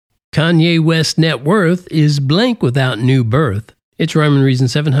Kanye West's net worth is blank without new birth. It's Rhyme and Reason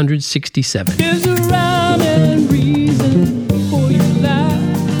 767. There's a rhyme and reason for your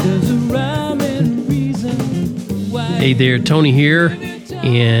life. There's a rhyme and reason why. Hey there, Tony here.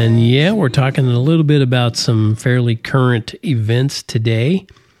 And yeah, we're talking a little bit about some fairly current events today.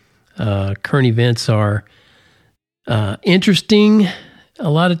 Current events are interesting a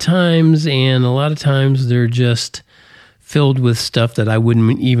lot of times, and a lot of times they're just filled with stuff that I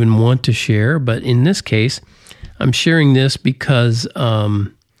wouldn't even want to share. But in this case, I'm sharing this because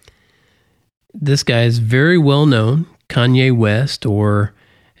this guy is very well known, Kanye West, or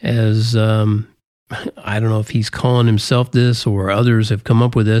as I don't know if he's calling himself this or others have come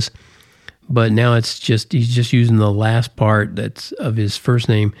up with this, but now he's just using the last part that's of his first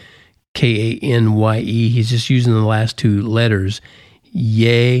name, Kanye. He's just using the last two letters,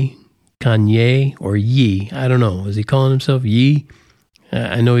 Ye, Kanye, or Ye. I don't know. Is he calling himself Ye?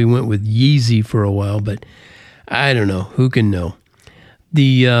 I know he went with Yeezy for a while, but I don't know. Who can know?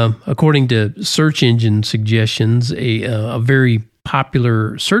 The according to search engine suggestions, a very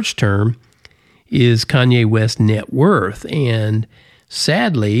popular search term is Kanye West net worth. And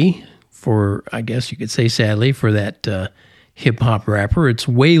sadly, I guess you could say sadly, for that hip-hop rapper, it's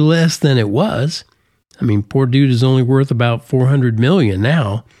way less than it was. I mean, poor dude is only worth about $400 million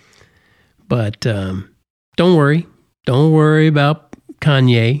now. But don't worry. Don't worry about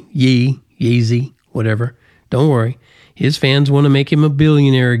Kanye, Yeezy, whatever. Don't worry. His fans want to make him a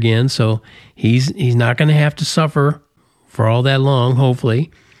billionaire again, so he's not going to have to suffer for all that long, hopefully.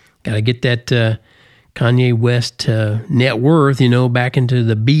 Got to get that Kanye West net worth, back into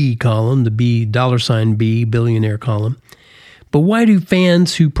the B column, the B $B billionaire column. But why do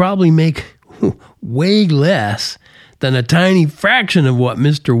fans who probably make way less than a tiny fraction of what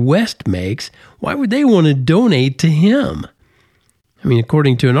Mr. West makes, why would they want to donate to him? I mean,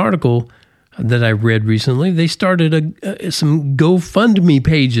 according to an article that I read recently, they started some GoFundMe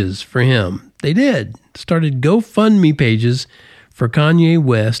pages for him. They did. Started GoFundMe pages for Kanye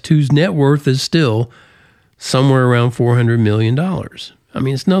West, whose net worth is still somewhere around $400 million. I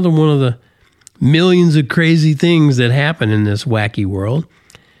mean, it's another one of the millions of crazy things that happen in this wacky world.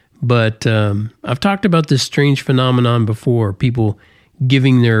 But I've talked about this strange phenomenon before, people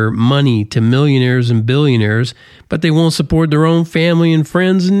giving their money to millionaires and billionaires, but they won't support their own family and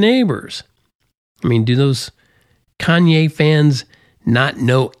friends and neighbors. I mean, do those Kanye fans not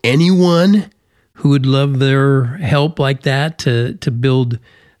know anyone who would love their help like that to build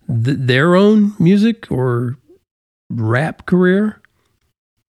their own music or rap career?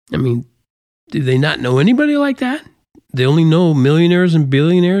 I mean, do they not know anybody like that? They only know millionaires and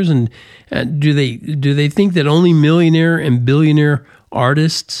billionaires, and do they think that only millionaire and billionaire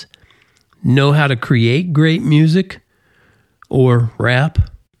artists know how to create great music or rap?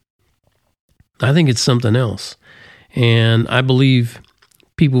 I think it's something else. And I believe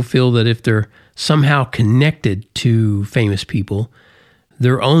people feel that if they're somehow connected to famous people,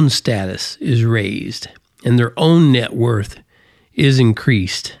 their own status is raised and their own net worth is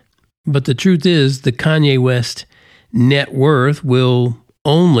increased. But the truth is, the Kanye West net worth will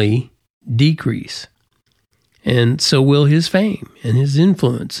only decrease. And so will his fame and his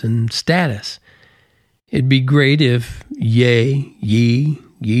influence and status. It'd be great if Yeezy,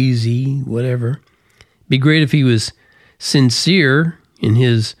 whatever. It'd be great if he was sincere in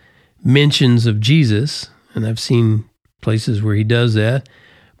his mentions of Jesus, and I've seen places where he does that.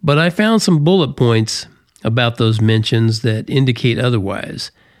 But I found some bullet points about those mentions that indicate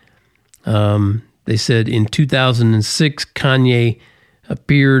otherwise. They said in 2006, Kanye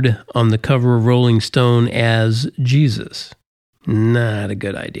appeared on the cover of Rolling Stone as Jesus. Not a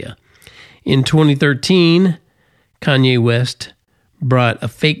good idea. In 2013, Kanye West brought a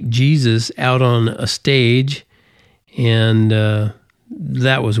fake Jesus out on a stage, and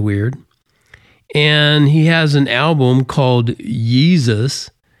that was weird. And he has an album called Yeezus,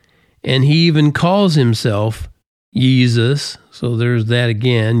 and he even calls himself Yeezus. So there's that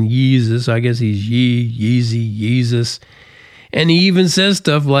again, Yeezus. I guess he's Yeezy, Yeezus. And he even says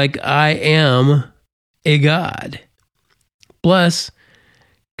stuff like, I am a god. Plus,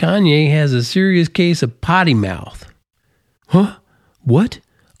 Kanye has a serious case of potty mouth. Huh? What?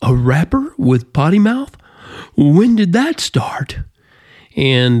 A rapper with potty mouth? When did that start?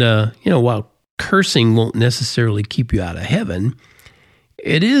 And, while cursing won't necessarily keep you out of heaven,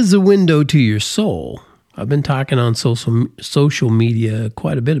 it is a window to your soul. I've been talking on social media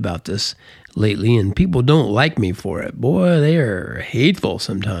quite a bit about this lately, and people don't like me for it. Boy, they are hateful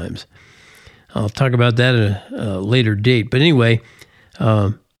sometimes. I'll talk about that at a later date. But anyway,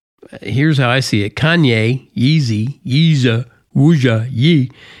 here's how I see it. Kanye, Yeezy, Wooja Yee.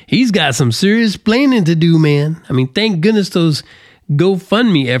 He's got some serious planning to do, man. I mean, thank goodness those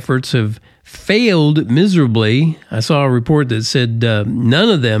GoFundMe efforts have failed miserably. I saw a report that said none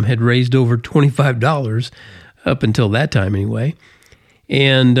of them had raised over $25 up until that time anyway.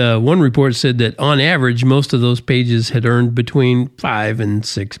 And one report said that on average, most of those pages had earned between $5 and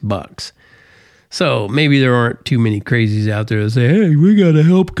 $6. So maybe there aren't too many crazies out there that say, hey, we got to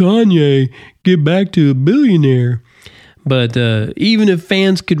help Kanye get back to a billionaire. But even if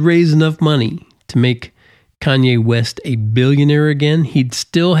fans could raise enough money to make Kanye West a billionaire again, he'd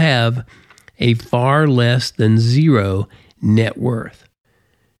still have a far less than zero net worth.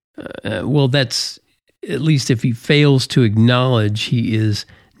 Well, that's at least if he fails to acknowledge he is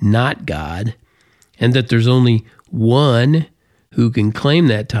not God and that there's only one who can claim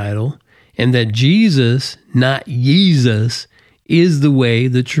that title and that Jesus, not Yeezus, is the way,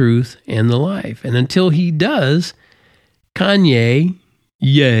 the truth, and the life. And until he does, Kanye,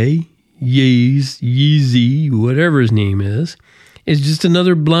 Yeezy, whatever his name is just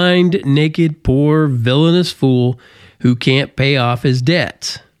another blind, naked, poor, villainous fool who can't pay off his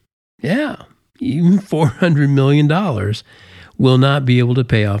debts. Yeah, even $400 million will not be able to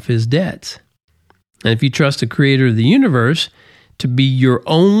pay off his debts. And if you trust the creator of the universe to be your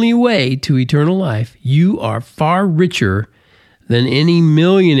only way to eternal life, you are far richer than any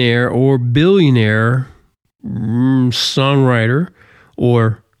millionaire or billionaire songwriter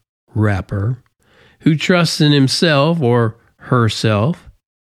or rapper who trusts in himself or herself.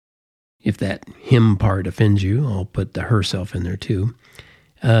 If that him part offends you, I'll put the herself in there too.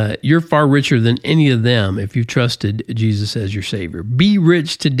 You're far richer than any of them if you trusted Jesus as your Savior. Be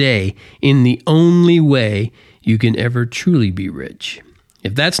rich today in the only way you can ever truly be rich.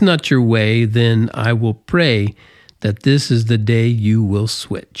 If that's not your way, then I will pray that this is the day you will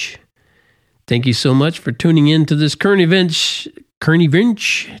switch. Thank you so much for tuning in to this current events.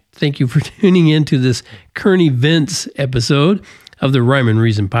 Thank you for tuning in to this current events episode of the Rhyme and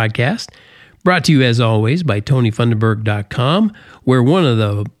Reason podcast, brought to you as always by TonyFunderberg.com, where one of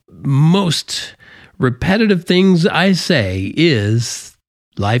the most repetitive things I say is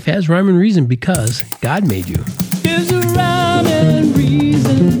life has rhyme and reason because God made you. There's a rhyme and reason.